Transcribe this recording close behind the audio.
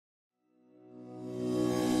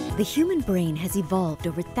The human brain has evolved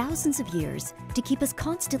over thousands of years to keep us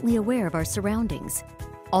constantly aware of our surroundings,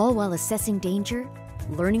 all while assessing danger,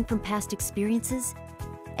 learning from past experiences,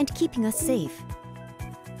 and keeping us safe.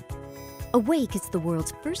 Awake is the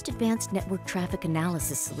world's first advanced network traffic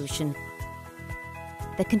analysis solution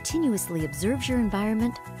that continuously observes your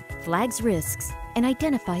environment, flags risks, and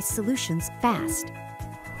identifies solutions fast.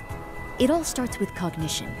 It all starts with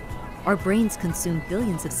cognition. Our brains consume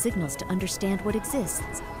billions of signals to understand what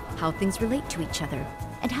exists, how things relate to each other,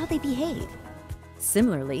 and how they behave.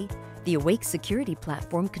 Similarly, the Awake security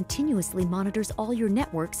platform continuously monitors all your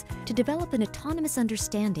networks to develop an autonomous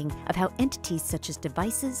understanding of how entities such as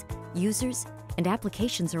devices, users, and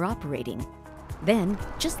applications are operating. Then,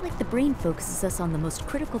 just like the brain focuses us on the most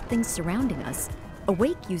critical things surrounding us,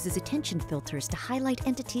 Awake uses attention filters to highlight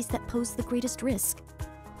entities that pose the greatest risk.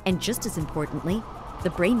 And just as importantly, the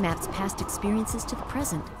brain maps past experiences to the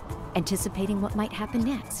present, anticipating what might happen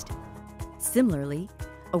next. Similarly,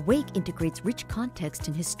 Awake integrates rich context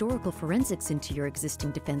and historical forensics into your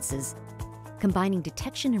existing defenses, combining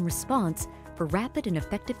detection and response for rapid and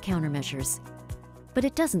effective countermeasures. But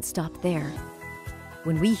it doesn't stop there.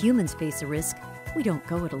 When we humans face a risk, we don't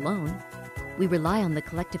go it alone. We rely on the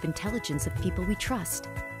collective intelligence of people we trust.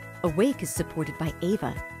 Awake is supported by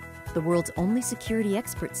Ava, the world's only security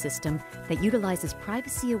expert system that utilizes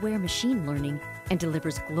privacy-aware machine learning and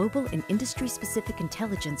delivers global and industry-specific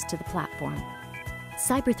intelligence to the platform.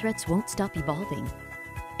 Cyber threats won't stop evolving,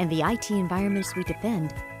 and the IT environments we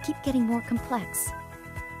defend keep getting more complex.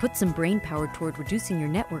 Put some brainpower toward reducing your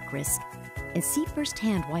network risk and see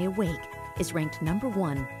firsthand why Awake is ranked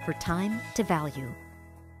 #1 for time to value.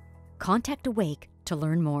 Contact Awake to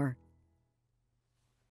learn more.